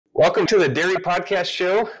Welcome to the Dairy Podcast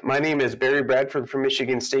Show. My name is Barry Bradford from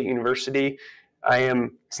Michigan State University. I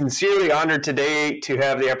am sincerely honored today to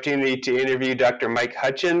have the opportunity to interview Dr. Mike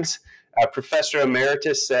Hutjens, Professor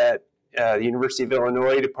Emeritus at the University of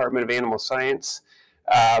Illinois, Department of Animal Science.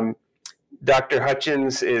 Dr.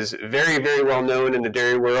 Hutjens is very, very well known in the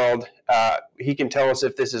dairy world. He can tell us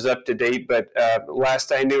if this is up to date, but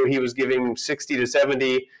last I knew he was giving 60 to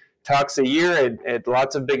 70 talks a year at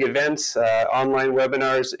lots of big events, online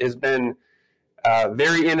webinars. Has been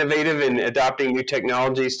very innovative in adopting new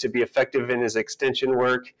technologies to be effective in his extension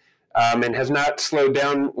work, and has not slowed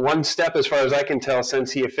down one step as far as I can tell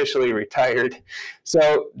since he officially retired.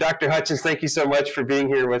 So Dr. Hutjens, thank you so much for being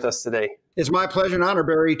here with us today. It's my pleasure and honor,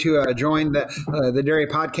 Barry, to join the Dairy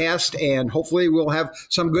Podcast, and hopefully we'll have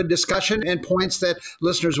some good discussion and points that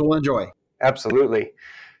listeners will enjoy. Absolutely.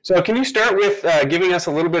 So can you start with giving us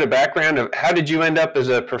a little bit of background of how did you end up as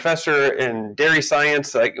a professor in dairy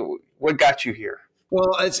science? Like, what got you here?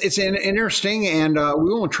 Well, it's interesting, and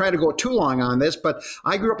we won't try to go too long on this, but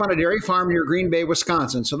I grew up on a dairy farm near Green Bay,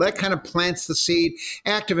 Wisconsin. So that kind of plants the seed,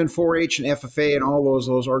 active in 4-H and FFA and all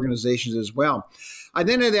those organizations as well. I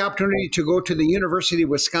then had the opportunity to go to the University of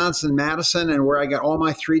Wisconsin-Madison, and where I got all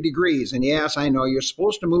my 3 degrees. And yes, I know you're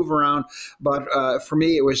supposed to move around, but for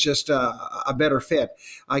me, it was just a better fit.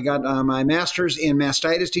 I got my master's in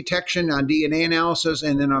mastitis detection on DNA analysis,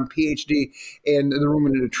 and then on PhD in the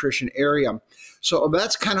ruminant nutrition area. So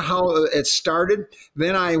that's kind of how it started.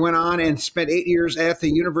 Then I went on and spent 8 years at the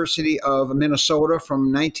University of Minnesota from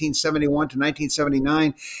 1971 to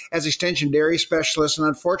 1979 as extension dairy specialist. And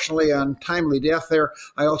unfortunately, on timely death there,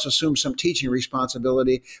 I also assumed some teaching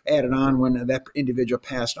responsibility added on when that individual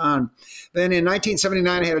passed on. Then in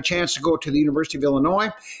 1979, I had a chance to go to the University of Illinois,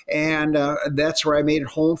 and that's where I made it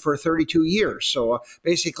home for 32 years. So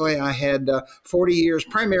basically, I had 40 years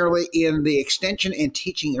primarily in the extension and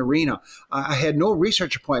teaching arena. I had no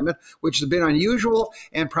research appointment, which has been unusual,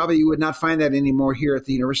 and probably you would not find that anymore here at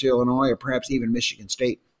the University of Illinois or perhaps even Michigan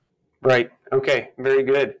State. Right. Okay. Very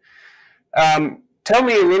good. Tell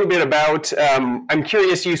me a little bit about, I'm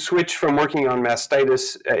curious, you switched from working on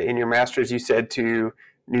mastitis in your master's, you said, to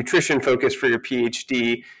nutrition focus for your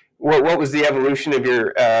PhD. What was the evolution of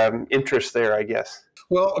your interest there, I guess?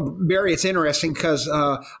 Well, Barry, it's interesting because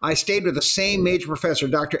I stayed with the same major professor,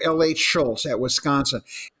 Dr. L.H. Schultz at Wisconsin.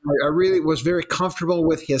 I really was very comfortable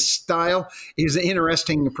with his style. He's an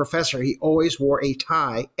interesting professor. He always wore a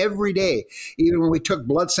tie every day. Even when we took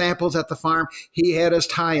blood samples at the farm, he had his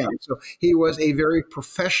tie on. So he was a very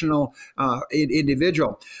professional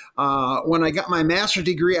individual. When I got my master's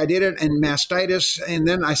degree, I did it in mastitis. And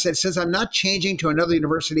then I said, since I'm not changing to another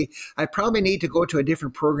university, I probably need to go to a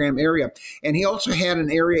different program area. And he also had an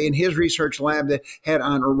area in his research lab that had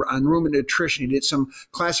on ruminant nutrition. He did some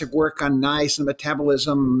classic work on NICE and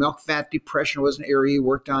metabolism. Milk fat depression was an area he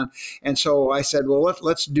worked on. And so I said, well,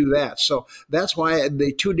 let's do that. So that's why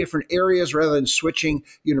the 2 different areas rather than switching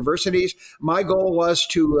universities. My goal was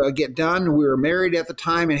to get done. We were married at the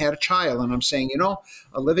time and had a child. And I'm saying,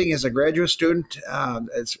 living as a graduate student,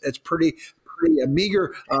 it's pretty a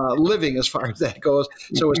meager living as far as that goes.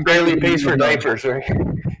 So it barely pays for diapers, right?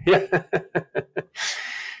 Yeah.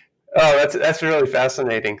 Oh, that's really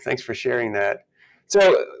fascinating. Thanks for sharing that.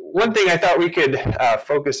 So one thing I thought we could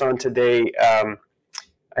focus on today,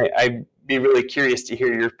 I'd be really curious to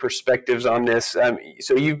hear your perspectives on this.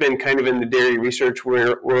 So you've been kind of in the dairy research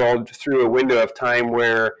world through a window of time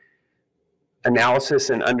where analysis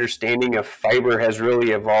and understanding of fiber has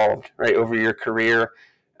really evolved, right, over your career,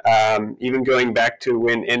 even going back to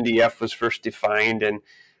when NDF was first defined. And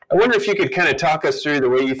I wonder if you could kind of talk us through the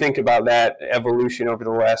way you think about that evolution over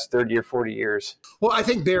the last 30 or 40 years. Well, I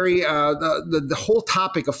think, Barry, the whole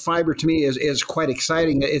topic of fiber to me is quite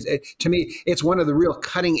exciting. To me, it's one of the real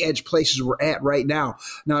cutting-edge places we're at right now,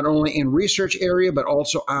 not only in research area, but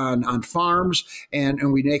also on farms.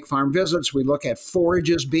 And we make farm visits. We look at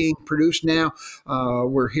forages being produced now.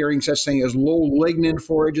 We're hearing such thing as low lignin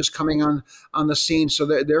forages coming on the scene. So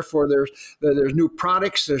therefore, there's new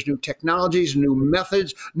products, there's new technologies, new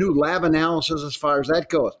methods, new lab analysis as far as that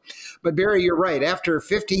goes. But Barry, you're right. After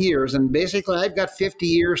 50 years, and basically I've got 50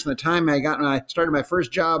 years from the time I started my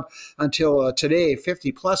first job until today,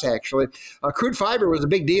 50 plus actually, crude fiber was a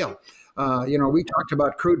big deal. We talked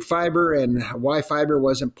about crude fiber and why fiber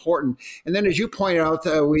was important. And then, as you pointed out,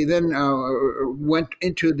 we then went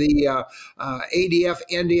into the ADF,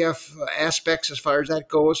 NDF aspects as far as that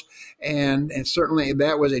goes. And certainly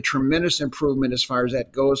that was a tremendous improvement as far as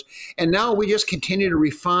that goes. And now we just continue to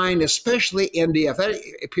refine, especially NDF. That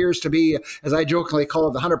appears to be, as I jokingly call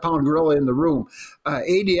it, the 100-pound gorilla in the room.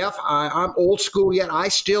 ADF, I'm old school yet. I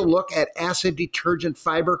still look at acid detergent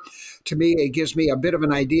fiber. To me, it gives me a bit of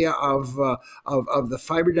an idea of the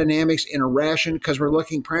fiber dynamics in a ration, because we're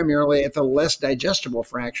looking primarily at the less digestible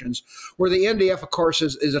fractions, where the NDF, of course,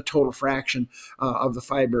 is a total fraction of the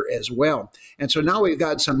fiber as well. And so now we've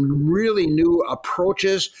got some really new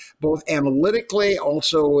approaches, both analytically,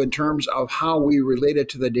 also in terms of how we relate it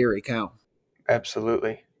to the dairy cow.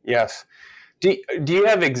 Absolutely. Yes. Do you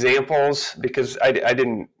have examples? Because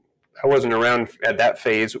I wasn't around at that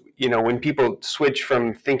phase. When people switch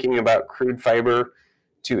from thinking about crude fiber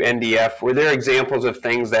to NDF, were there examples of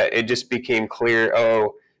things that it just became clear,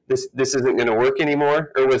 oh, this isn't going to work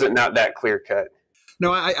anymore? Or was it not that clear cut?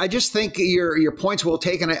 No, I just think your point's well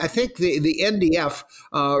taken. I think the NDF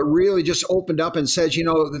really just opened up and says,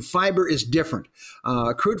 the fiber is different.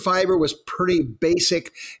 Crude fiber was pretty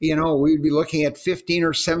basic. We'd be looking at 15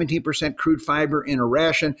 or 17% crude fiber in a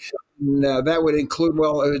ration. And, that would include,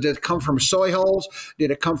 did it come from soy hulls? Did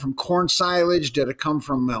it come from corn silage? Did it come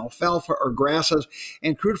from alfalfa or grasses?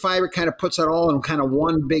 And crude fiber kind of puts that all in kind of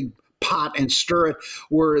one big pot and stir it,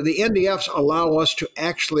 where the NDFs allow us to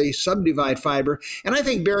actually subdivide fiber. And I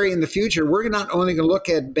think, Barry, in the future, we're not only going to look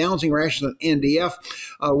at balancing rations on NDF,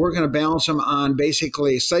 we're going to balance them on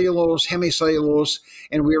basically cellulose, hemicellulose,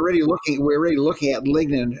 and we're already looking at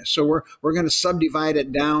lignin. So we're going to subdivide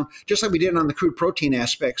it down, just like we did on the crude protein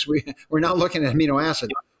aspects. We're not looking at amino acid.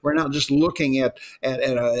 We're not just looking at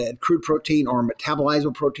crude protein or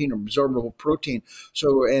metabolizable protein or absorbable protein.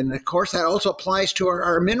 So, and of course, that also applies to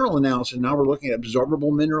our mineral analysis. Now we're looking at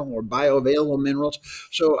absorbable mineral or bioavailable minerals.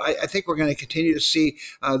 So I think we're going to continue to see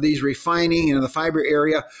these refining in the fiber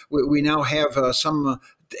area. We now have some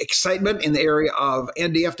excitement in the area of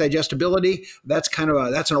NDF digestibility. That's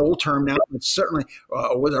an old term now. It certainly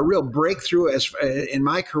was a real breakthrough in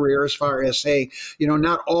my career, as far as saying,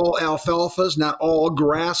 not all alfalfas, not all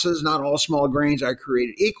grasses, not all small grains are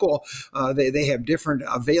created equal. They have different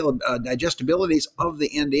digestibilities of the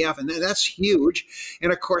NDF, and that's huge.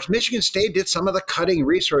 And of course, Michigan State did some of the cutting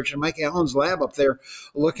research in Mike Allen's lab up there,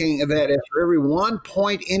 looking at that. For every 1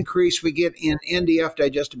 point increase we get in NDF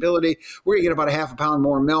digestibility, we're going to get about a half a pound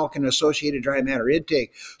more milk and associated dry matter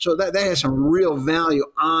intake. So that has some real value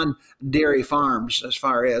on dairy farms as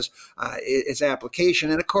far as its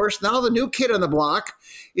application. And of course, now the new kid on the block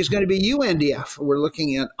is going to be UNDF. We're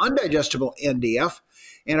looking at undigestible NDF.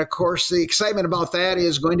 And of course, the excitement about that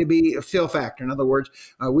is going to be a fill factor. In other words,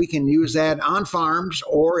 we can use that on farms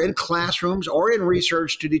or in classrooms or in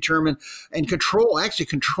research to determine and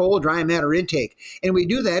control dry matter intake. And we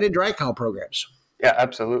do that in dry cow programs. Yeah,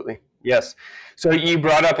 absolutely. Yes. So you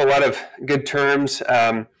brought up a lot of good terms.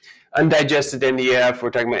 Undigested NDF, we're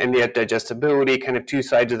talking about NDF digestibility, kind of two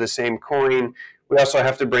sides of the same coin. We also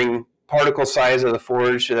have to bring particle size of the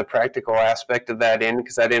forage to the practical aspect of that in,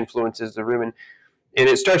 because that influences the rumen. And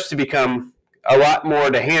it starts to become a lot more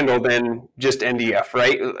to handle than just NDF,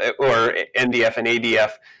 right? Or NDF and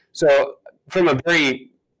ADF. So from a very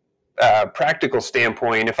practical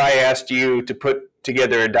standpoint, if I asked you to put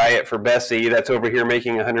together a diet for Bessie that's over here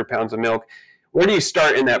making 100 pounds of milk, where do you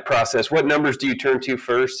start in that process? What numbers do you turn to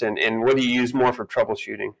first, and what do you use more for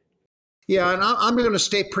troubleshooting? Yeah, and I'm going to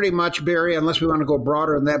stay pretty much, Barry, unless we want to go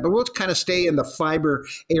broader than that, but we'll kind of stay in the fiber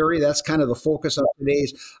area. That's kind of the focus of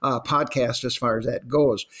today's podcast as far as that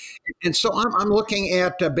goes. And so I'm looking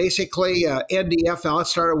at basically NDF. Now,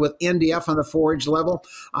 let's start with NDF on the forage level.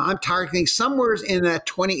 I'm targeting somewhere in that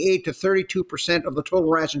 28 to 32% of the total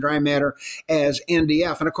ration dry matter as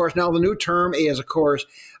NDF. And of course, now the new term is, of course,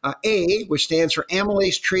 A, which stands for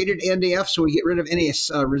amylase-treated NDF, so we get rid of any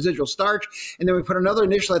residual starch. And then we put another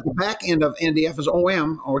initial at the back end of NDF as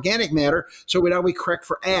OM, organic matter, so we correct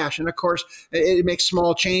for ash. And of course, it makes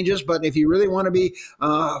small changes, but if you really want to be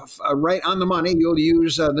right on the money, you'll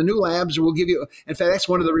use the new labs will give you, in fact, that's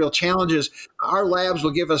one of the real challenges. Our labs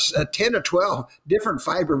will give us 10 or 12 different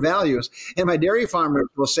fiber values. And my dairy farmers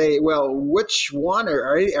will say, well, which one,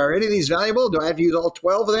 are any of these valuable? Do I have to use all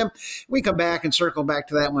 12 of them? We come back and circle back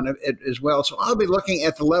to that that one as well. So I'll be looking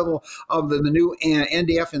at the level of the new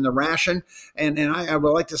NDF in the ration, and I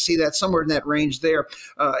would like to see that somewhere in that range there.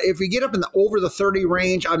 If we get up in the over the 30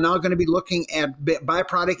 range, I'm now going to be looking at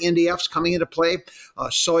byproduct NDFs coming into play,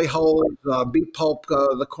 soy hulls, beet pulp,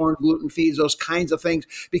 the corn gluten feeds, those kinds of things,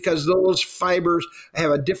 because those fibers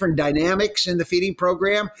have a different dynamics in the feeding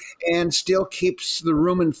program and still keeps the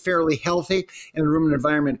rumen fairly healthy and the rumen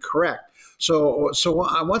environment correct. So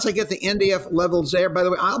once I get the NDF levels there, by the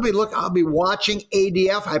way, I'll be watching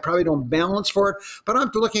ADF. I probably don't balance for it, but I'm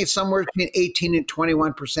looking at somewhere between 18 and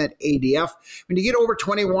 21% ADF. When you get over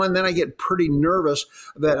 21, then I get pretty nervous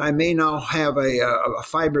that I may now have a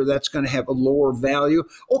fiber that's going to have a lower value.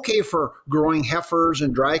 Okay for growing heifers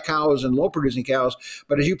and dry cows and low-producing cows,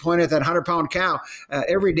 but as you pointed out, that 100-pound cow,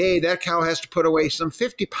 every day that cow has to put away some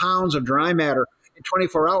 50 pounds of dry matter in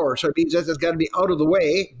 24 hours. So it means that it's got to be out of the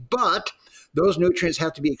way, but those nutrients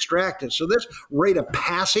have to be extracted. So this rate of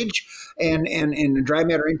passage and dry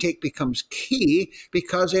matter intake becomes key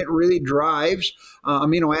because it really drives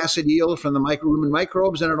amino acid yield from the rumen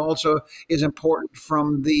microbes, and it also is important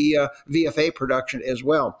from the VFA production as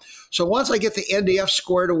well. So once I get the NDF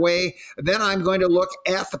squared away, then I'm going to look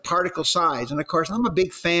at the particle size. And of course, I'm a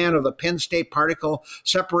big fan of the Penn State particle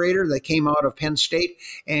separator that came out of Penn State,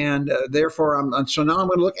 and therefore, so now I'm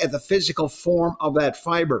going to look at the physical form of that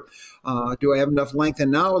fiber. Do I have enough length?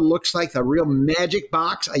 And now it looks like the real magic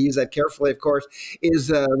box, I use that carefully, of course, is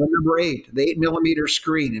the number 8, the 8mm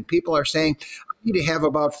screen. And people are saying, I need to have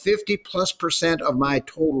about 50+% of my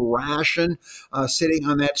total ration sitting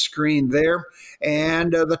on that screen there.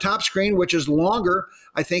 And the top screen, which is longer,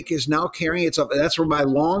 I think is now carrying that's where my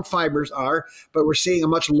long fibers are, but we're seeing a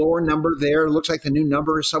much lower number there. It looks like the new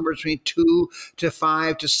number is somewhere between 2 to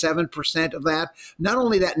 5 to 7% of that. Not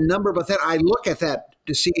only that number, but then I look at that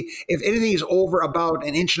to see if anything is over about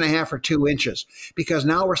 1.5 inches or 2 inches, because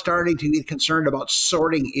now we're starting to get concerned about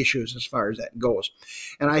sorting issues as far as that goes.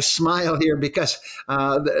 And I smile here because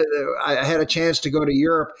I had a chance to go to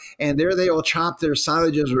Europe, and there they will chop their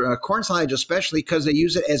silages, corn silage especially, because they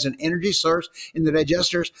use it as an energy source in the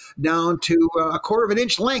digesters, down to 1/4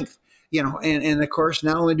 inch length. And of course,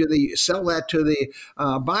 not only do they sell that to the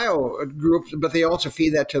bio groups, but they also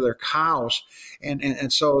feed that to their cows.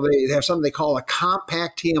 And so they have something they call a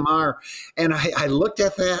compact TMR. And I looked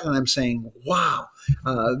at that and I'm saying, wow,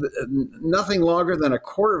 nothing longer than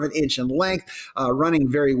 1/4 inch in length,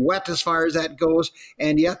 running very wet as far as that goes.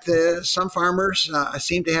 And yet some farmers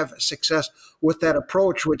seem to have success with that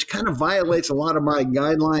approach, which kind of violates a lot of my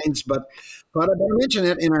guidelines, but I better mention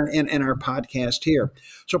it in our podcast here.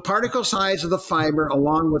 So particle size of the fiber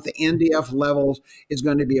along with the NDF levels is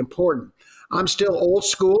going to be important. I'm still old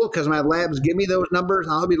school because my labs give me those numbers.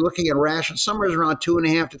 I'll be looking at rations somewhere around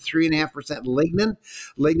 2.5 to 3.5% lignin.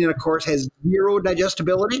 Lignin, of course, has zero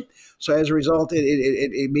digestibility. So as a result,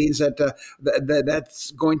 it means that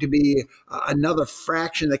that's going to be another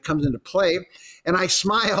fraction that comes into play. And I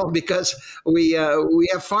smile because we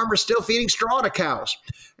have farmers still feeding straw to cows.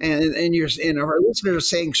 And our listeners are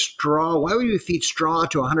saying, straw, why would you feed straw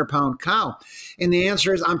to a 100-pound cow? And the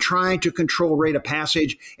answer is, I'm trying to control rate of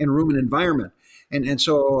passage and rumen environment. And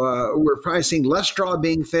so we're probably seeing less straw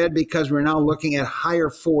being fed because we're now looking at higher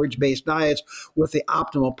forage-based diets with the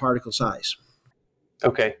optimal particle size.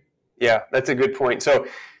 Okay. Yeah, that's a good point. So,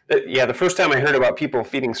 the first time I heard about people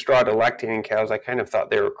feeding straw to lactating cows, I kind of thought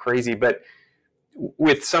they were crazy. But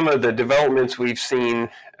with some of the developments we've seen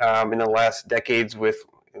in the last decades with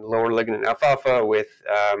lower lignin alfalfa, with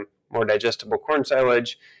more digestible corn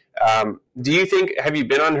silage, do you think, have you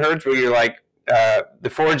been on herds where you're like, the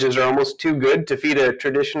forages are almost too good to feed a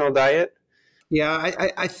traditional diet? Yeah,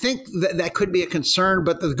 I think that could be a concern,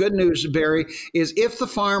 but the good news, Barry, is if the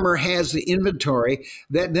farmer has the inventory,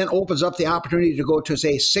 that then opens up the opportunity to go to,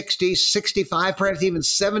 say, 60, 65, perhaps even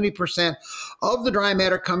 70% of the dry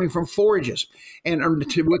matter coming from forages. And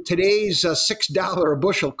with today's $6 a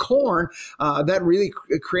bushel corn, that really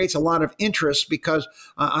creates a lot of interest because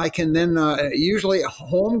I can then usually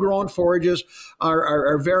homegrown forages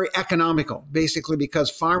are very economical, basically because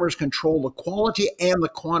farmers control the quality and the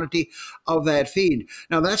quantity of that feed.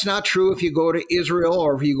 Now, that's not true if you go to Israel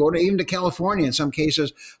or if you go to even to California. In some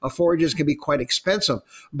cases, forages can be quite expensive.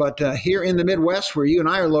 But here in the Midwest, where you and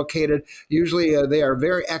I are located, usually they are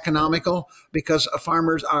very economical because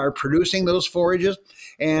farmers are producing those forages.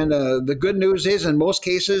 And the good news is, in most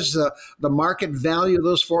cases, the market value of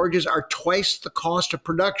those forages are twice the cost of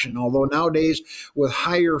production. Although nowadays, with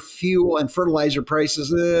higher fuel and fertilizer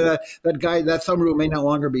prices, that thumb rule may no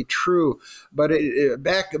longer be true. But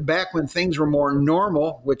back when things were more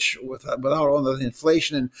normal, which without all the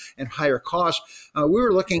inflation and higher costs, we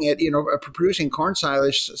were looking at producing corn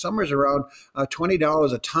silage somewhere around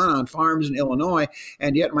 $20 a ton on farms in Illinois,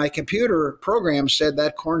 and yet my computer program said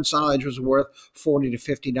that corn silage was worth $40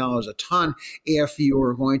 to $50 a ton if you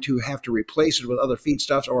were going to have to replace it with other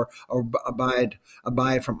feedstuffs or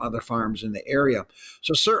buy it from other farms in the area.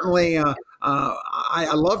 So certainly,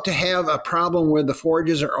 I love to have a problem where the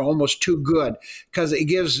forages are almost too good, because it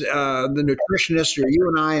gives the nutritionists or you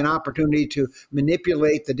and I an opportunity to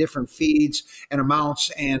manipulate the different feeds and amounts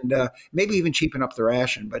and maybe even cheapen up the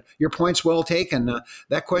ration. But your point's well taken.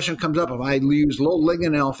 That question comes up. If I use low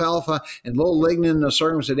lignin alfalfa and low lignin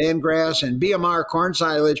sorghum sudan grass and BMR corn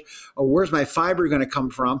silage, where's my fiber going to come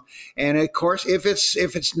from? And of course, if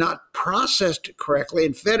it's not processed correctly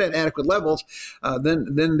and fed at adequate levels, then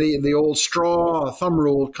the old straw thumb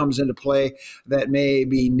rule comes into play that may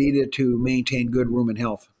be needed to maintain good rumen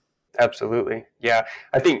health. Absolutely. Yeah.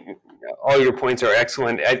 I think all your points are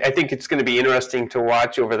excellent. I think it's going to be interesting to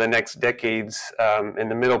watch over the next decades in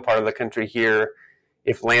the middle part of the country here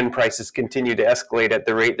if land prices continue to escalate at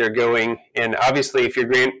the rate they're going. And obviously, if you're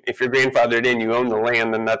grandfathered in, you own the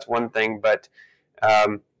land, then that's one thing. But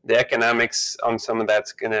the economics on some of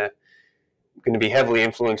that's going to be heavily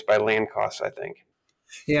influenced by land costs, I think.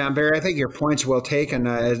 Yeah, Barry, I think your point's well taken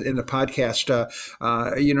in the podcast.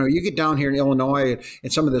 You get down here in Illinois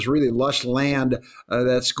and some of this really lush land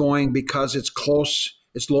that's going because it's close.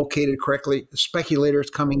 It's located correctly. The speculators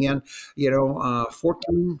coming in, $14,000,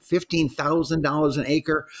 $15,000 an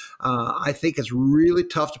acre. I think it's really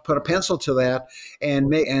tough to put a pencil to that and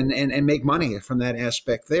make money from that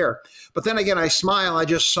aspect there. But then again, I smile. I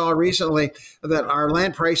just saw recently that our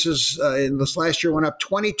land prices in this last year went up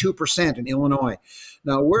 22% in Illinois.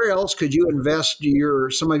 Now, where else could you invest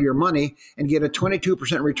some of your money and get a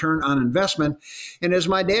 22% return on investment? And as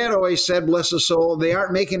my dad always said, bless his soul, they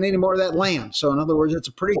aren't making any more of that land. So in other words, it's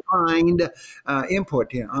a pretty kind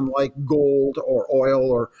input, unlike gold or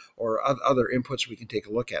oil or other inputs we can take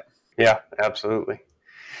a look at. Yeah, absolutely.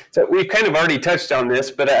 So we've kind of already touched on this,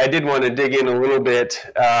 but I did want to dig in a little bit,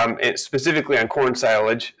 specifically on corn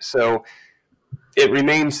silage. So it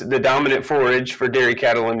remains the dominant forage for dairy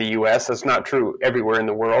cattle in the U.S. That's not true everywhere in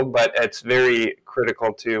the world, but it's very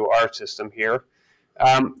critical to our system here.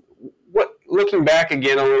 Looking back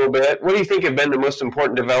again a little bit, what do you think have been the most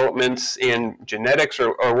important developments in genetics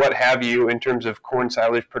or what have you in terms of corn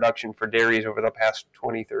silage production for dairies over the past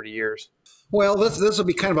 20, 30 years? Well, this will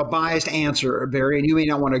be kind of a biased answer, Barry, and you may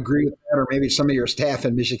not want to agree with that, or maybe some of your staff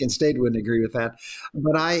in Michigan State wouldn't agree with that.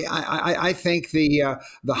 But I think the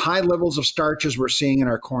high levels of starches we're seeing in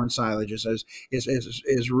our corn silages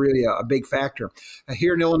is really a big factor.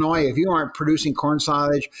 Here in Illinois, if you aren't producing corn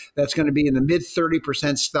silage that's going to be in the mid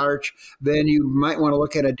 30% starch, then you might want to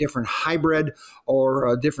look at a different hybrid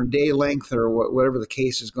or a different day length or whatever the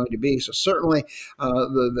case is going to be. So certainly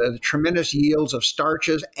the tremendous yields of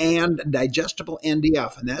starches and digestible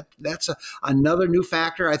NDF, and that's another new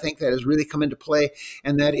factor I think that has really come into play,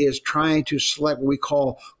 and that is trying to select what we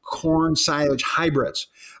call corn silage hybrids.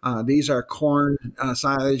 These are corn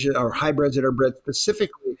silage or hybrids that are bred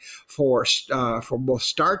specifically for both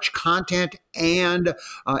starch content and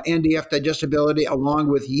NDF digestibility, along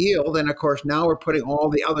with yield. And of course, now we're putting all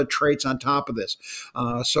the other traits on top of this.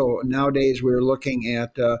 So nowadays we're looking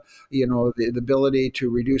at the ability to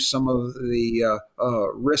reduce some of the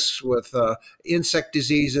risks with insect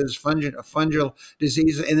diseases, fungal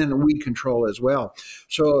diseases, and then weed control as well.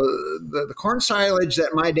 So the corn silage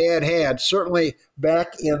that my dad had, certainly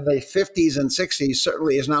back in the 50s and 60s,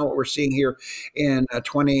 certainly is not what we're seeing here in the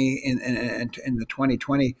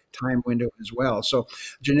 2020 time window as well. So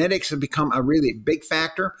genetics have become a really big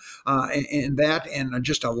factor in that, and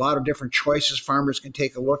just a lot of different choices farmers can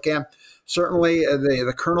take a look at. Certainly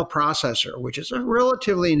the kernel processor, which is a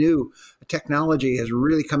relatively new technology, has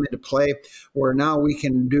really come into play, where now we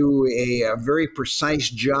can do a very precise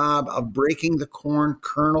job of breaking the corn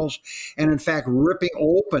kernels and in fact ripping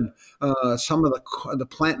open some of the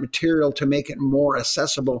plant material to make it more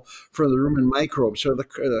accessible for the rumen microbes. So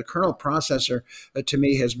the kernel processor to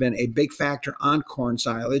me has been a big factor on corn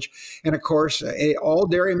silage. And of course, all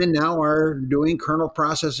dairymen now are doing kernel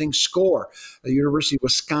processing score. The University of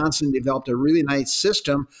Wisconsin developed a really nice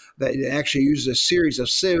system that actually uses a series of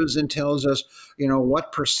sieves and tells us,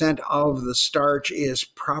 what percent of the starch is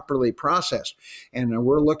properly processed. And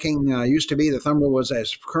we're looking, used to be the thumb rule was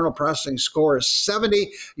as kernel processing score is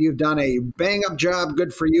 70, you've done a bang up job,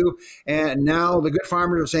 good for you. And now the good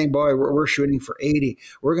farmers are saying, boy, we're shooting for 80.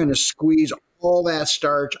 We're going to squeeze all that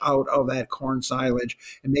starch out of that corn silage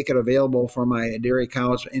and make it available for my dairy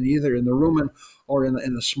cows, and either in the rumen or in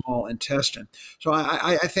the small intestine. So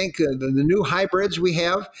I think the new hybrids we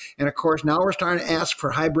have, and of course now we're starting to ask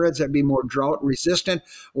for hybrids that be more drought resistant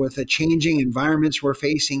with the changing environments we're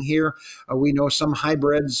facing here. We know some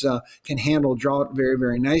hybrids can handle drought very,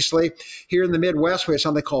 very nicely. Here in the Midwest, we have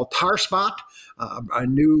something called tar spot, a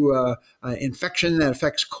new infection that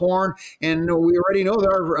affects corn. And we already know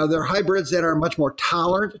there are hybrids that are much more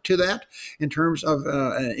tolerant to that in terms of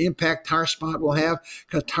an impact tar spot will have.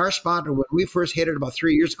 Because tar spot, when we first hit it about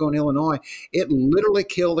 3 years ago in Illinois, it literally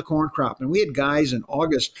killed the corn crop. And we had guys in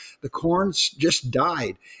August, the corn just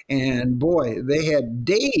died. And boy, they had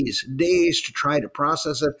days to try to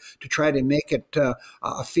process it, to try to make it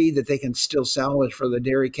a feed that they can still salvage for the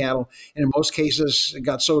dairy cattle. And in most cases, it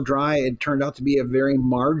got so dry, it turned out to be a very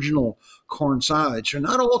marginal corn silage. So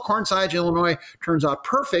not all corn silage in Illinois turns out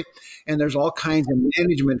perfect, and there's all kinds of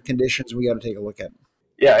management conditions we got to take a look at.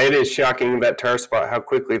 Yeah, it is shocking, that tar spot, how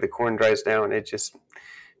quickly the corn dries down. It just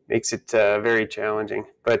makes it very challenging.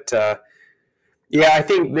 But yeah, I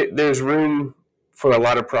think that there's room for a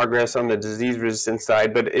lot of progress on the disease resistance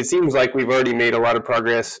side, but it seems like we've already made a lot of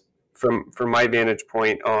progress from my vantage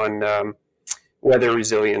point on weather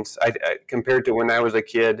resilience. I compared to when I was a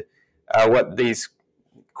kid, what these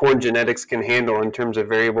corn genetics can handle in terms of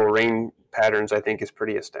variable rain patterns, I think is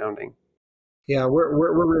pretty astounding. Yeah,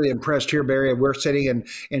 we're really impressed here, Barry. We're sitting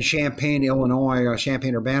in Champaign, Illinois,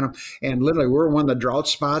 Champaign-Urbana, and literally we're one of the drought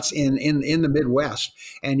spots in the Midwest,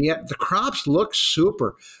 and yet the crops look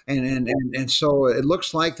super, and so it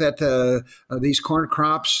looks like that these corn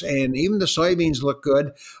crops and even the soybeans look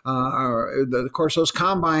good. Of course, those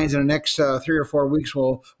combines in the next 3 or 4 weeks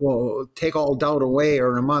will take all doubt away,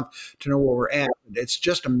 or in a month, to know where we're at. It's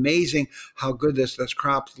just amazing how good this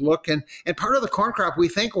crops look, and part of the corn crop we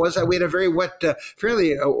think was that we had a very wet,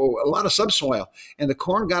 fairly a lot of subsoil, and the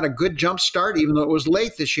corn got a good jump start, even though it was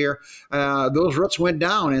late this year. Those roots went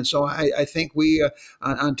down, and so I think we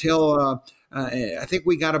I think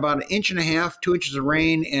we got about 1.5 inches, 2 inches of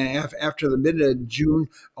rain after the mid of June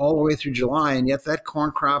all the way through July, and yet that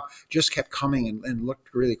corn crop just kept coming and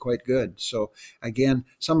looked really quite good. So again,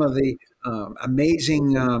 some of the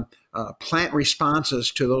amazing plant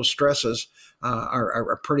responses to those stresses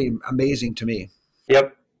are pretty amazing to me.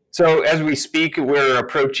 Yep. So as we speak, we're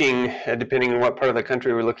approaching, depending on what part of the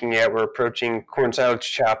country we're looking at, we're approaching corn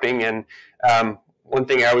silage chopping. And one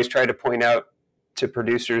thing I always try to point out to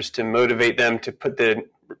producers to motivate them to put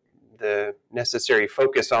the necessary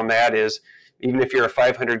focus on that is, even if you're a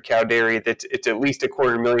 500 cow dairy, it's at least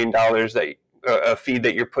 $250,000 that a feed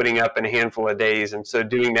that you're putting up in a handful of days. And so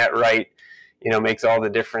doing that right, makes all the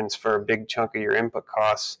difference for a big chunk of your input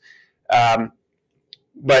costs.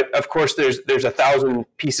 But of course, there's 1,000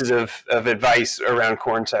 pieces of advice around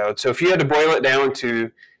corn silage. So if you had to boil it down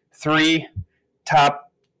to 3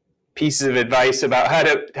 top pieces of advice about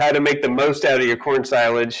how to make the most out of your corn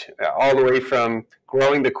silage, all the way from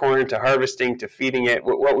growing the corn to harvesting to feeding it,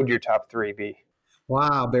 what would your top 3 be?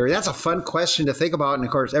 Wow, Barry, that's a fun question to think about. And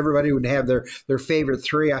of course, everybody would have their favorite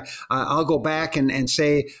 3. I'll go back and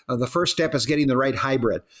say the first step is getting the right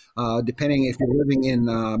hybrid. Depending if you're living in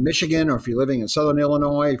Michigan, or if you're living in Southern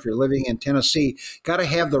Illinois, if you're living in Tennessee, got to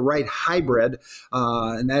have the right hybrid.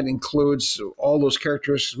 And that includes all those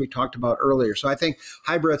characteristics we talked about earlier. So I think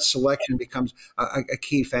hybrid selection becomes a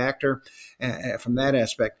key factor from that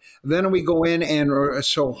aspect. Then we go in, and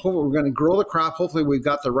so we're going to grow the crop. Hopefully we've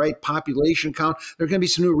got the right population count. There's going to be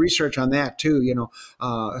some new research on that too.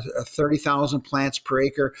 30,000 plants per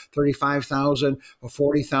acre, 35,000,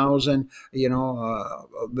 40,000.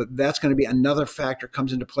 That's going to be another factor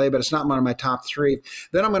comes into play, but it's not one of my top 3.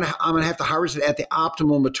 Then I'm going to have to harvest it at the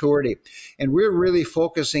optimal maturity, and we're really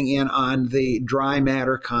focusing in on the dry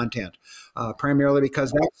matter content. Primarily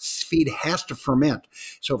because that feed has to ferment.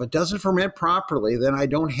 So if it doesn't ferment properly, then I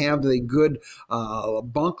don't have the good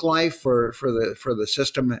bunk life for the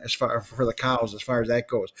system for the cows as far as that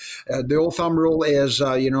goes. The old thumb rule is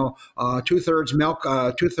 2/3 milk,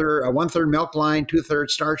 1/3 milk line, 2/3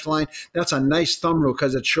 starch line. That's a nice thumb rule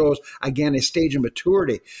because it shows again a stage of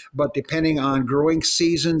maturity. But depending on growing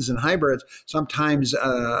seasons and hybrids, sometimes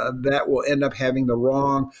that will end up having the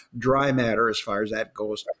wrong dry matter as far as that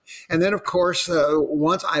goes. And then of course,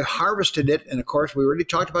 once I've harvested it, and of course we already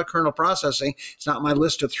talked about kernel processing, it's not my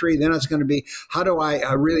list of 3, then it's going to be, how do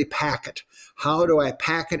I really pack it? How do I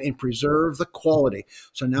pack it and preserve the quality?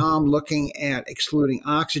 So now I'm looking at excluding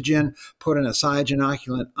oxygen, putting a silage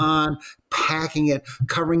inoculant on, packing it,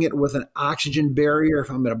 covering it with an oxygen barrier if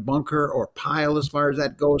I'm in a bunker or pile as far as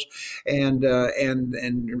that goes, and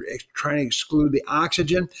trying to exclude the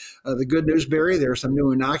oxygen. The good news, Barry, there are some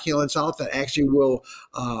new inoculants out that actually will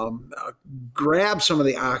grab some of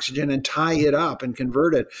the oxygen and tie it up and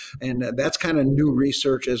convert it, and that's kind of new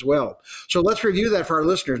research as well. So let's review that for our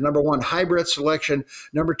listeners. Number one, hybrid selection.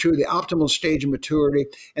 Number two, the optimal stage of maturity.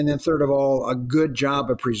 And then third of all, a good job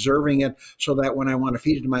of preserving it so that when I want to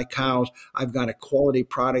feed it to my cows, I've got a quality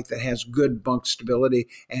product that has good bunk stability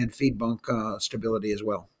and feed bunk stability as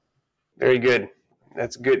well. Very good.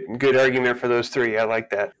 That's good argument for those three. I like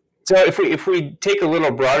that. So if we take a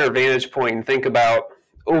little broader vantage point and think about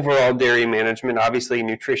overall dairy management, obviously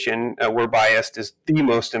nutrition, we're biased, is the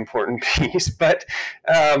most important piece. But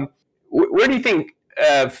where do you think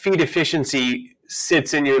feed efficiency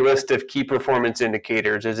sits in your list of key performance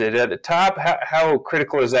indicators? Is it at the top? How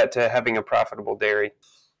critical is that to having a profitable dairy?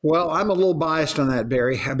 Well, I'm a little biased on that,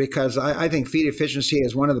 Barry, because I think feed efficiency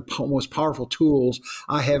is one of the most powerful tools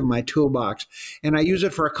I have in my toolbox, and I use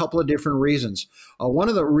it for a couple of different reasons. One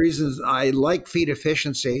of the reasons I like feed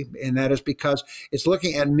efficiency, and that is because it's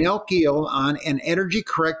looking at milk yield on an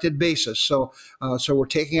energy-corrected basis. So we're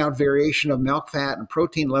taking out variation of milk fat and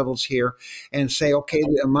protein levels here and say, okay,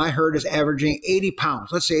 my herd is averaging 80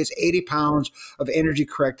 pounds. Let's say it's 80 pounds of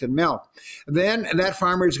energy-corrected milk. Then that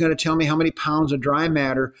farmer is going to tell me how many pounds of dry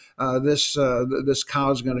matter this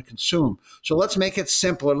cow is going to consume. So let's make it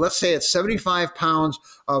simpler. Let's say it's 75 pounds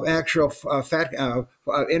of actual fat,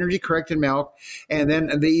 energy-corrected milk, and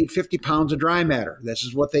then they eat 50 pounds of dry matter. This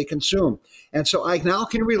is what they consume. And so I now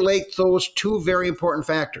can relate those two very important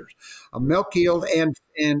factors, milk yield and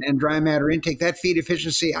dry matter intake. That feed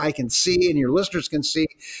efficiency I can see, and your listeners can see,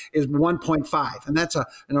 is 1.5. And that's in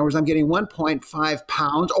other words, I'm getting 1.5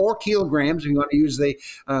 pounds or kilograms, if you want to use the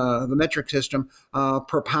metric system,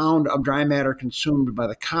 per pound of dry matter consumed by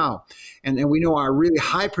the cow. And we know our really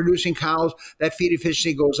high producing cows, that feed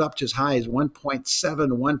efficiency goes up to as high as 1.7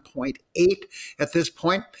 to 1.8 at this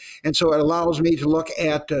point. And so it allows me to look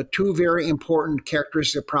at two very important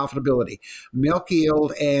characteristics of profitability: milk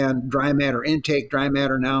yield and dry matter intake. Dry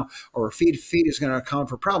matter now, or feed is going to account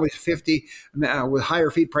for probably 50, with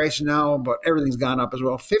higher feed prices now, but everything's gone up as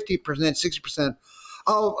well, 50%, 60%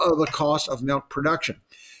 of the cost of milk production.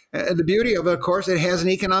 The beauty of it, of course, it has an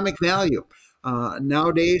economic value.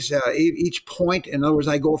 Nowadays, each point, in other words,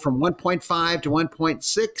 I go from 1.5 to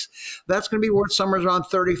 1.6, that's going to be worth somewhere around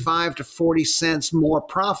 35 to 40 cents more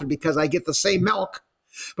profit because I get the same milk,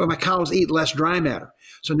 but my cows eat less dry matter.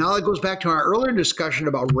 So now that goes back to our earlier discussion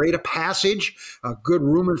about rate of passage, good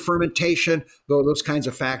rumen fermentation, those kinds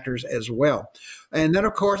of factors as well. And then,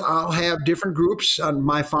 of course, I'll have different groups on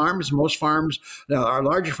my farms. Most farms, our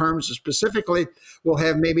larger farms specifically, will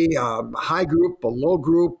have maybe a high group, a low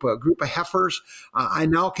group, a group of heifers. I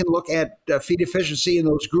now can look at feed efficiency in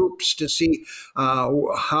those groups to see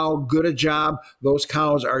how good a job those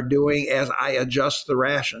cows are doing as I adjust the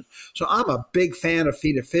ration. So I'm a big fan of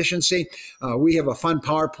feed efficiency. We have a fun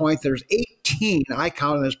PowerPoint. There's 18, I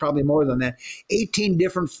counted, there's probably more than that, 18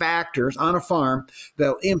 different factors on a farm that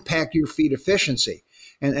will impact your feed efficiency.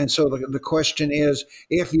 And so the question is,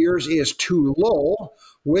 if yours is too low,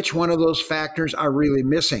 which one of those factors are really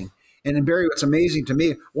missing? And in Barry, what's amazing to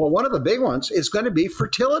me, well, one of the big ones is going to be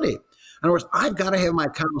fertility. In other words, I've got to have my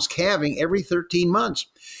cows calving every 13 months.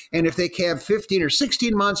 And if they calve 15 or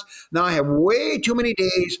 16 months, now I have way too many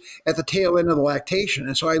days at the tail end of the lactation.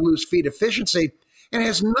 And so I lose feed efficiency. And it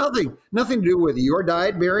has nothing to do with your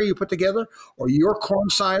diet, Barry, you put together, or your corn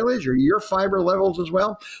silage, or your fiber levels as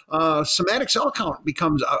well. Somatic cell count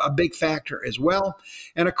becomes a big factor as well.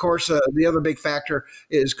 And of course, the other big factor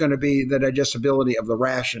is going to be the digestibility of the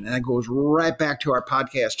ration. And that goes right back to our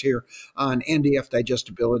podcast here on NDF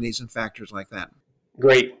digestibilities and factors like that.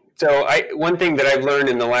 Great. So one thing that I've learned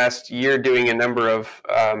in the last year doing a number of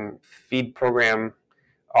feed program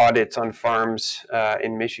audits on farms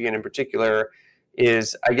in Michigan in particular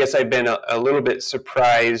is, I guess I've been a little bit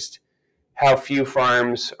surprised how few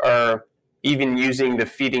farms are even using the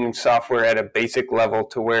feeding software at a basic level,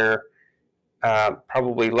 to where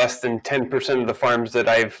probably less than 10% of the farms that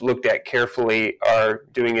I've looked at carefully are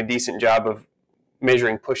doing a decent job of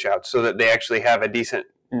measuring pushouts so that they actually have a decent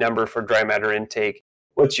number for dry matter intake.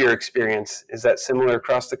 What's your experience? Is that similar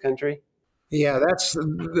across the country? Yeah, that's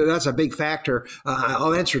a big factor.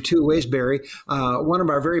 I'll answer two ways, Barry. One of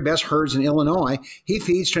our very best herds in Illinois, he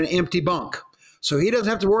feeds to an empty bunk. So he doesn't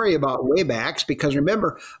have to worry about weigh-backs because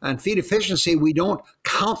remember, on feed efficiency, we don't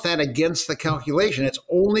count that against the calculation. It's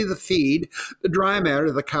only the feed, the dry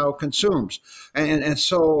matter the cow consumes. And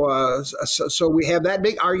so we have that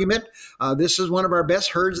big argument. This is one of our best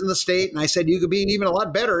herds in the state. And I said, you could be even a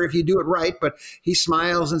lot better if you do it right. But he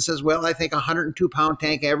smiles and says, well, I think 102-pound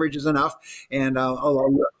tank average is enough. And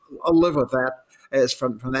I'll live with that as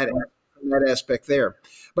from that aspect there.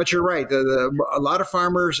 But you're right. A lot of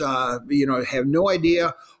farmers, have no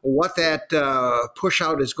idea what that push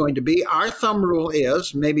out is going to be. Our thumb rule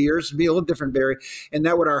is, maybe yours would be a little different, Barry, and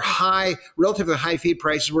that with our relatively high feed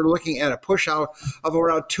prices, we're looking at a push out of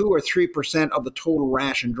around 2 or 3% of the total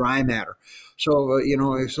ration dry matter. So,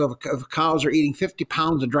 if cows are eating 50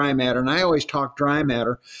 pounds of dry matter, and I always talk dry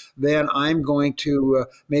matter, then I'm going to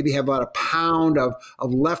maybe have about a pound of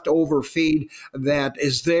leftover feed that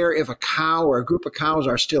is there if a cow or a group of cows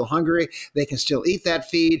are still hungry. They can still eat that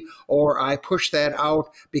feed, or I push that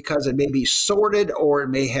out because it may be sorted or it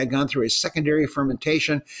may have gone through a secondary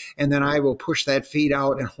fermentation, and then I will push that feed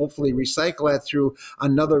out and hopefully recycle that through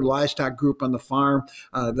another livestock group on the farm.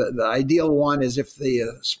 The ideal one is if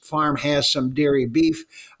the farm has some dairy beef,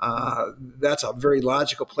 that's a very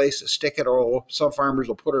logical place to stick it, or some farmers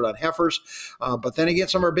will put it on heifers. But then again,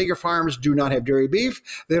 some of our bigger farms do not have dairy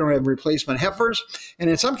beef. They don't have replacement heifers. And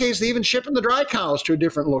in some cases, they even ship in the dry cows to a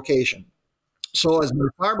different location. So as my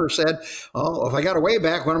farmer said, oh, if I got a weigh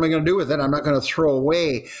back, what am I going to do with it? I'm not going to throw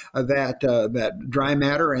away that dry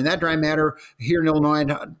matter. And that dry matter here in Illinois,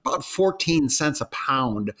 about 14 cents a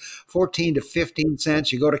pound, 14 to 15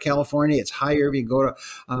 cents. You go to California, it's higher. If you go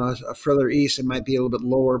to further east, it might be a little bit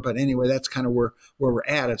lower. But anyway, that's kind of where we're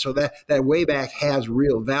at. And so that weigh back has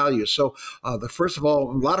real value. So first of all,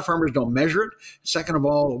 a lot of farmers don't measure it. Second of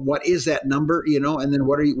all, what is that number? And then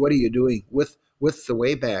what are you doing with the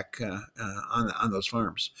weigh back on those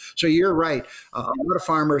farms? So you're right. A lot of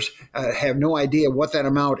farmers have no idea what that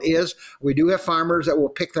amount is. We do have farmers that will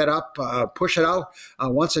pick that up, push it out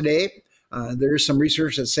once a day. There's some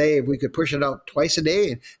research that say if we could push it out twice a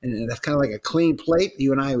day, and that's kind of like a clean plate.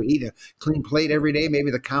 You and I would eat a clean plate every day. Maybe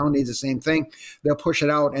the cow needs the same thing. They'll push it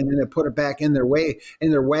out and then they'll put it back in their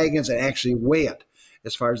wagons and actually weigh it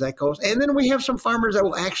as far as that goes. And then we have some farmers that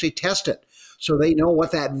will actually test it, so they know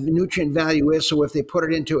what that nutrient value is. So if they put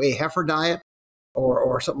it into a heifer diet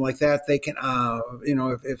or something like that, they can,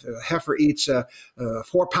 if a heifer eats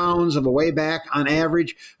 4 pounds of a weigh back on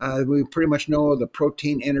average, we pretty much know the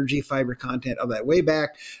protein, energy, fiber content of that weigh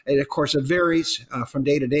back. And of course, it varies from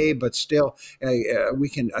day to day, but still we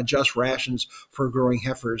can adjust rations for growing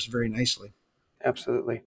heifers very nicely.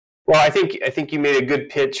 Absolutely. Well, I think you made a good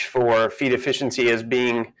pitch for feed efficiency as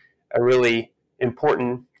being a really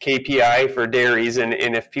important KPI for dairies, and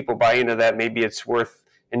if people buy into that, maybe it's worth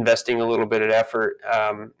investing a little bit of effort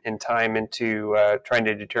and time into trying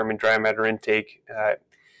to determine dry matter intake,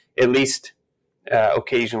 at least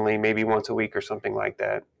occasionally, maybe once a week or something like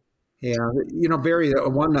that. Yeah, Barry,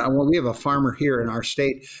 we have a farmer here in our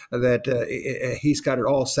state that he's got it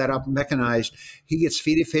all set up, mechanized. He gets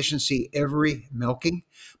feed efficiency every milking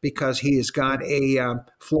because he has got a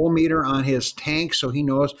flow meter on his tank, so he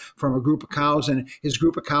knows from a group of cows, and his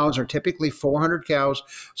group of cows are typically 400 cows,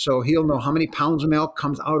 so he'll know how many pounds of milk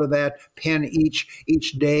comes out of that pen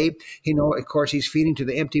each day. Of course, he's feeding to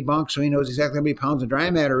the empty bunk, so he knows exactly how many pounds of dry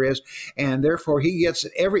matter is, and therefore he gets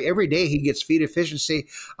every day he gets feed efficiency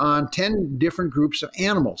on 10 different groups of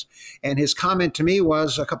animals. And his comment to me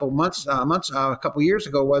was a couple years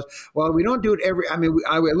ago was, well, we don't do it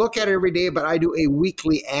I would look at it every day, but I do a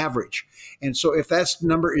weekly average. And so if that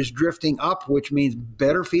number is drifting up, which means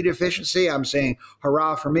better feed efficiency, I'm saying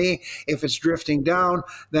hurrah for me. If it's drifting down,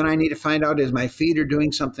 then I need to find out, is my feeder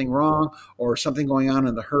doing something wrong or something going on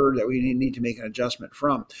in the herd that we need to make an adjustment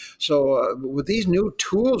from? So with these new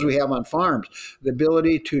tools we have on farms, the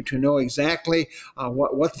ability to know exactly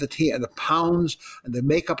what's the pounds, the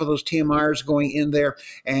makeup of those TMRs going in there,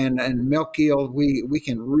 and milk yield, we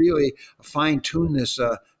can really fine tune this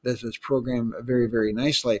program very, very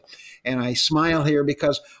nicely. And I smile here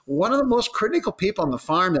because one of the most critical people on the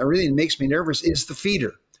farm that really makes me nervous is the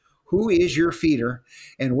feeder. Who is your feeder,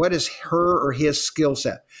 and what is her or his skill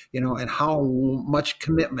set, and how much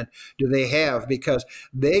commitment do they have, because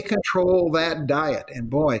they control that diet. And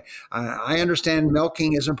boy, I understand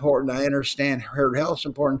milking is important. I understand herd health is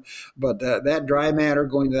important, but that dry matter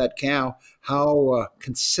going to that cow, how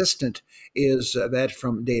consistent is that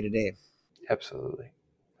from day to day? Absolutely.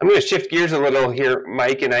 I'm going to shift gears a little here,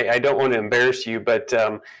 Mike, and I don't want to embarrass you, but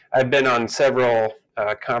I've been on several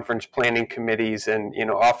conference planning committees, and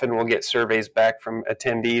often we'll get surveys back from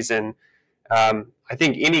attendees, and I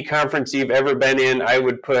think any conference you've ever been in, I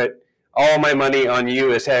would put all my money on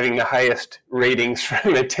you as having the highest ratings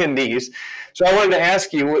from attendees. So I wanted to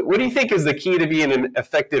ask you, what do you think is the key to being an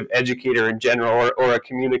effective educator in general, or a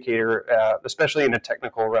communicator, especially in a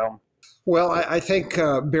technical realm? Well, I think,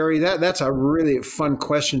 Barry, that's a really fun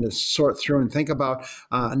question to sort through and think about.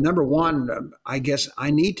 Number one, I guess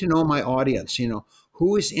I need to know my audience,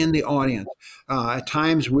 who is in the audience. At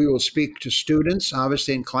times we will speak to students,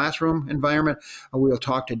 obviously in classroom environment. We will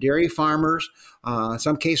talk to dairy farmers. In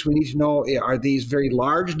some case, we need to know, are these very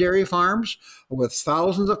large dairy farms with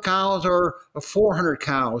thousands of cows, or 400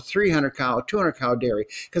 cows, 300 cow, 200 cow dairy?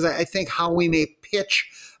 Because I think how we may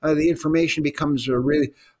pitch the information becomes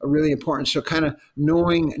really important. So kind of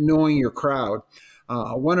knowing your crowd.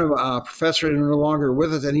 One of professor no longer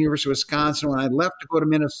with us at the University of Wisconsin, when I left to go to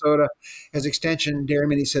Minnesota as extension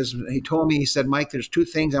dairyman, he told me, Mike, there's two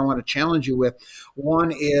things I want to challenge you with.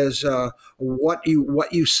 One is what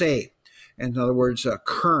you say. In other words,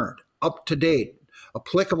 current, up to date,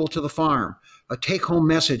 applicable to the farm. Take-home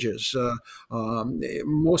messages. In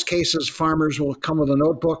most cases, farmers will come with a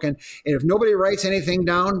notebook, and if nobody writes anything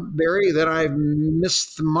down, Barry, then I've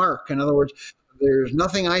missed the mark. In other words, there's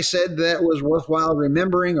nothing I said that was worthwhile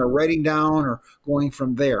remembering or writing down or going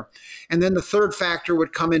from there. And then the third factor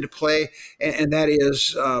would come into play, and that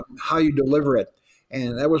is how you deliver it.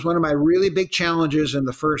 And that was one of my really big challenges in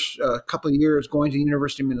the first couple of years going to the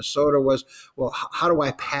University of Minnesota was, well, how do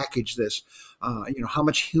I package this? How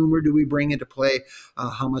much humor do we bring into play?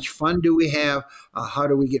 How much fun do we have? How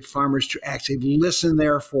do we get farmers to actually listen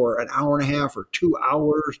there for an hour and a half or 2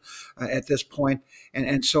 hours at this point?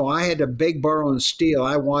 And so I had to beg, borrow, and steal.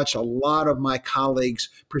 I watched a lot of my colleagues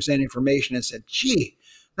present information and said, gee,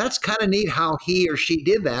 that's kind of neat how he or she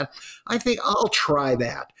did that. I think I'll try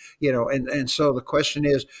that, and so the question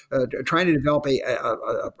is trying to develop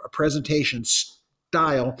a presentation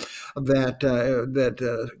style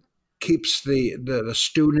that keeps the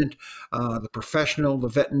student, the professional, the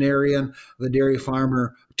veterinarian, the dairy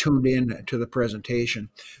farmer tuned in to the presentation.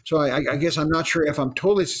 So I guess I'm not sure if I'm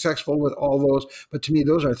totally successful with all those, but to me,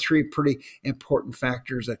 those are three pretty important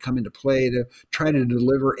factors that come into play to try to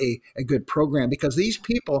deliver a good program, because these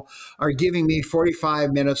people are giving me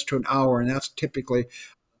 45 minutes to an hour, and that's typically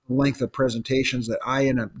the length of presentations that I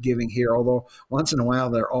end up giving here, although once in a while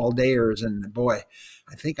they're all-dayers, and boy,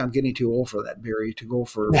 I think I'm getting too old for that, Barry, to go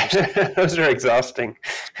for those are exhausting.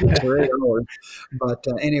 But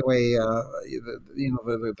anyway,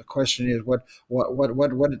 the question is,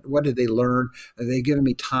 what did they learn? They've given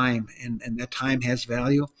me time, and that time has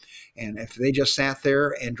value. And if they just sat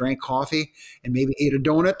there and drank coffee and maybe ate a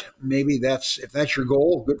donut, maybe if that's your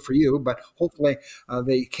goal, good for you. But hopefully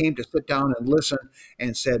they came to sit down and listen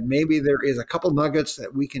and said, maybe there is a couple nuggets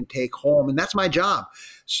that we can take home. And that's my job.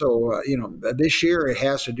 So, this year it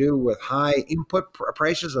has to do with high input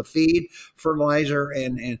prices of feed, fertilizer,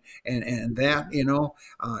 and that,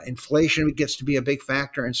 inflation gets to be a big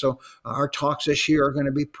factor. And so our talks this year are going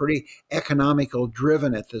to be pretty economical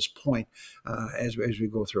driven at this point as we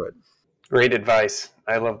go through it. Great advice.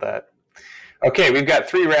 I love that. Okay, we've got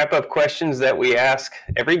 3 wrap-up questions that we ask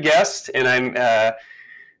every guest, and I'm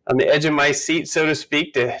on the edge of my seat, so to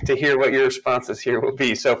speak, to hear what your responses here will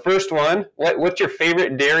be. So first one, what's your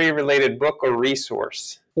favorite dairy-related book or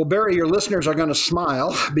resource? Well, Barry, your listeners are going to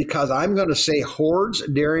smile because I'm going to say Hordes,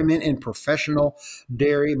 Dairymen, and Professional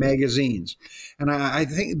Dairy Magazines. And I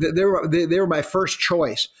think that they were my first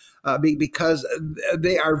choice. Because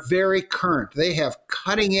they are very current. They have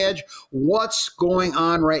cutting edge, what's going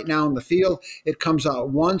on right now in the field. It comes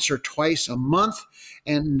out once or twice a month,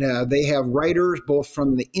 and they have writers both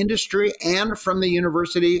from the industry and from the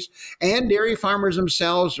universities and dairy farmers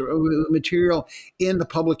themselves with material in the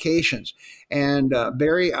publications. And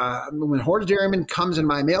Barry, when Hordes Dairyman comes in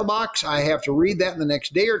my mailbox, I have to read that in the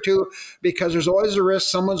next day or two, because there's always a risk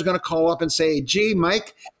someone's going to call up and say, gee,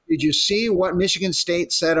 Mike, did you see what Michigan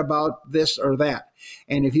State said about this or that?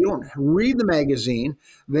 And if you don't read the magazine,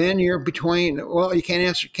 then you're between, well, you can't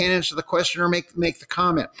answer the question or make the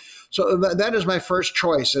comment. So that is my first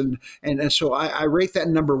choice. And so I rate that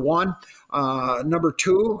number 1. Number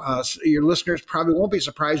 2, your listeners probably won't be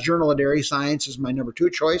surprised, Journal of Dairy Science is my number 2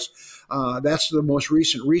 choice. That's the most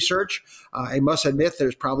recent research. I must admit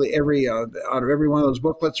there's probably out of every one of those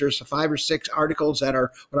booklets, there's 5 or 6 articles that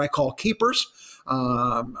are what I call keepers.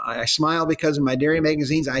 I smile because in my dairy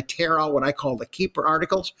magazines, I tear out what I call the keeper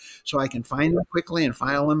articles so I can find them quickly and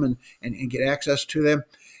file them and get access to them.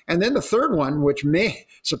 And then the third one, which may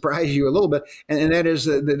surprise you a little bit, and that is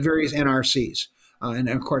the various NRCs. And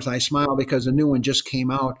of course, I smile because the new one just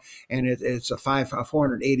came out, and it's a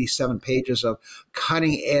 487 pages of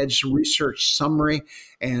cutting edge research summary.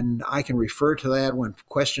 And I can refer to that when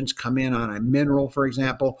questions come in on a mineral, for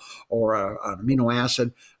example, or an amino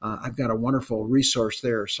acid. I've got a wonderful resource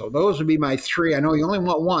there. So those would be my three. I know you only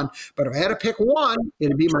want one, but if I had to pick one,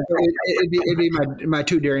 it'd be my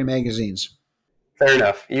two dairy magazines. Fair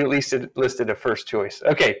enough. You at least listed a first choice.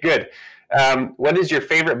 Okay, good. What is your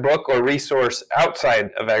favorite book or resource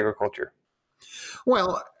outside of agriculture?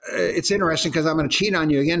 Well, it's interesting because I'm going to cheat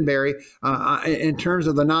on you again, Barry. In terms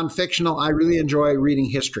of the non-fictional, I really enjoy reading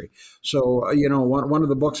history. So, one of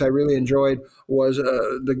the books I really enjoyed was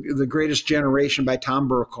the Greatest Generation by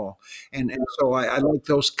𝗪𝗵𝘁. And so I like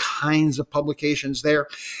those kinds of publications there.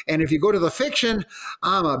 And if you go to the fiction,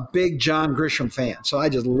 I'm a big John Grisham fan. So I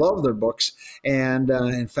just love their books. And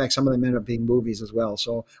in fact, some of them end up being movies as well.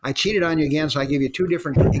 So I cheated on you again, so I give you two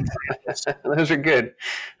different examples. Those are good.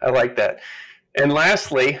 I like that. And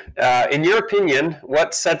lastly, in your opinion,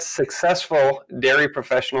 what sets successful dairy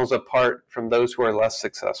professionals apart from those who are less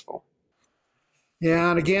successful?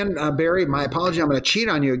 Yeah, and again, Barry, my apology, I'm going to cheat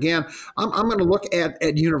on you again. I'm going to look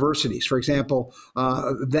at universities, for example,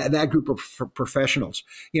 that group of professionals,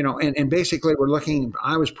 and basically we're looking,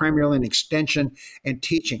 I was primarily in extension and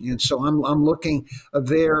teaching. And so I'm looking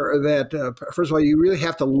there that, first of all, you really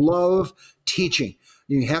have to love teaching.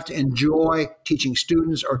 You have to enjoy teaching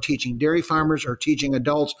students or teaching dairy farmers or teaching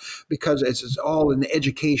adults because it's all in the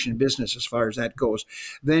education business as far as that goes.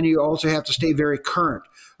 Then you also have to stay very current,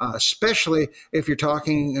 especially if you're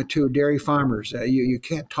talking to dairy farmers. You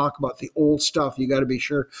can't talk about the old stuff. You got to be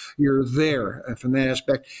sure you're there from that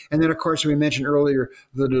aspect. And then, of course, we mentioned earlier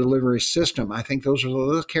the delivery system. I think those are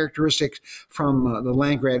those characteristics from the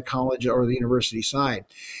land-grad college or the university side.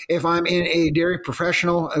 If I'm in a dairy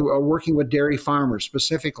professional working with dairy farmers,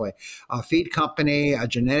 specifically a feed company, a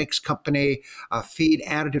genetics company, a feed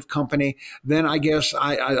additive company, then I guess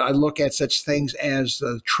I look at such things as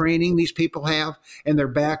the training these people have and their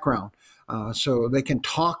background. So they can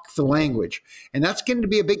talk the language. And that's going to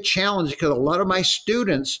be a big challenge because a lot of my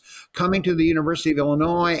students coming to the University of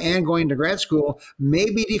Illinois and going to grad school may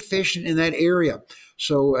be deficient in that area.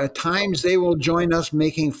 So at times they will join us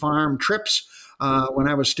making farm trips. When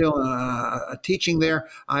I was still teaching there,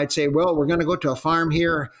 I'd say, well, we're going to go to a farm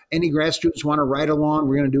here. Any grad students want to ride along?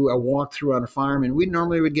 We're going to do a walkthrough on a farm. And we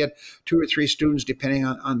normally would get 2 or 3 students depending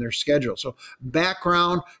on their schedule. So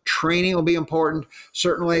background, training will be important.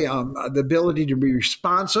 Certainly the ability to be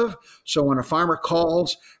responsive. So when a farmer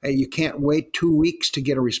calls, you can't wait 2 weeks to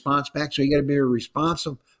get a response back. So you got to be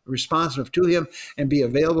responsive to him and be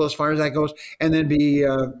available as far as that goes. And then be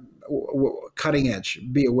cutting edge,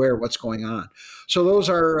 be aware of what's going on. So those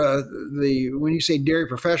are when you say dairy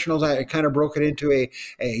professionals, I kind of broke it into a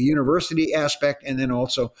university aspect and then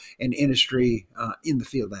also an industry in the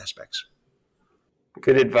field aspects.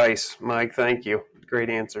 Good advice, Mike. Thank you. Great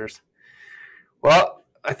answers. Well,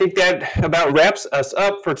 I think that about wraps us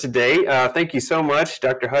up for today. Thank you so much,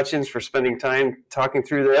 Dr. Hutjens, for spending time talking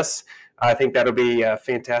through this. I think that'll be a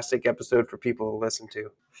fantastic episode for people to listen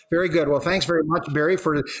to. Very good. Well, thanks very much, Barry,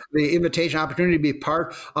 for the invitation, opportunity to be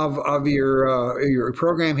part of your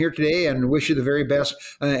program here today, and wish you the very best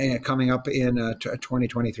coming up in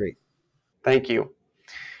 2023. Thank you.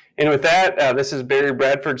 And with that, this is Barry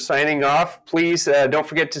Bradford signing off. Please don't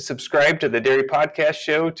forget to subscribe to the Dairy Podcast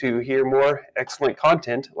Show to hear more excellent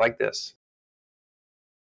content like this.